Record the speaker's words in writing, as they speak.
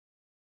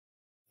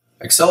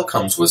Excel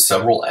comes with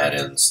several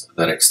add-ins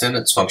that extend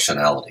its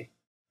functionality,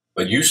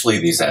 but usually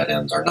these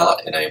add-ins are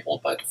not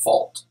enabled by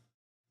default.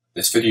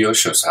 This video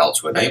shows how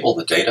to enable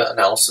the Data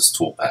Analysis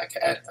Toolpak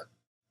add-in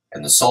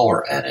and the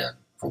Solver add-in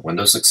for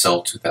Windows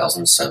Excel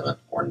 2007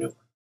 or newer.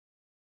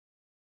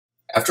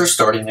 After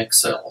starting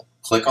Excel,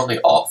 click on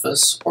the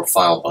Office or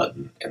File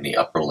button in the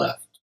upper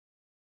left.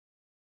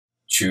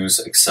 Choose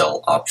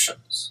Excel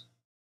Options,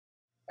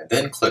 and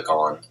then click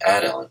on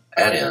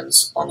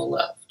Add-ins on the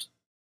left.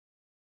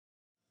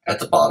 At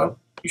the bottom,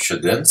 you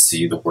should then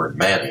see the word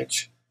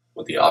Manage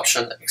with the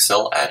option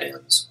Excel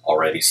Add-ins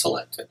already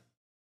selected.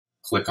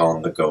 Click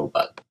on the Go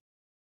button.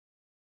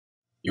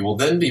 You will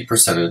then be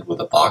presented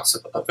with a box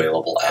of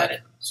available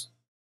add-ins.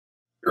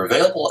 Your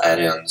available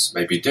add-ins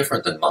may be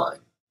different than mine,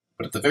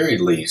 but at the very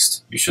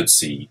least, you should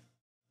see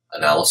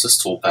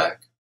Analysis Toolpak,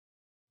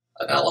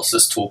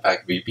 Analysis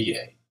Toolpak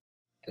VBA,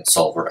 and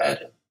Solver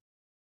add-in.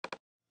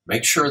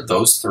 Make sure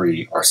those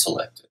three are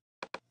selected,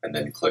 and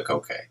then click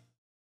OK.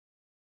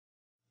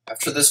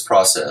 After this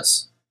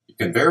process, you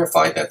can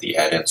verify that the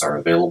add-ins are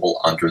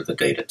available under the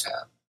Data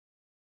tab.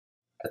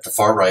 At the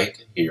far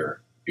right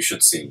here, you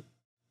should see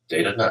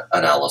Data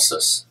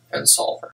Analysis and Solver.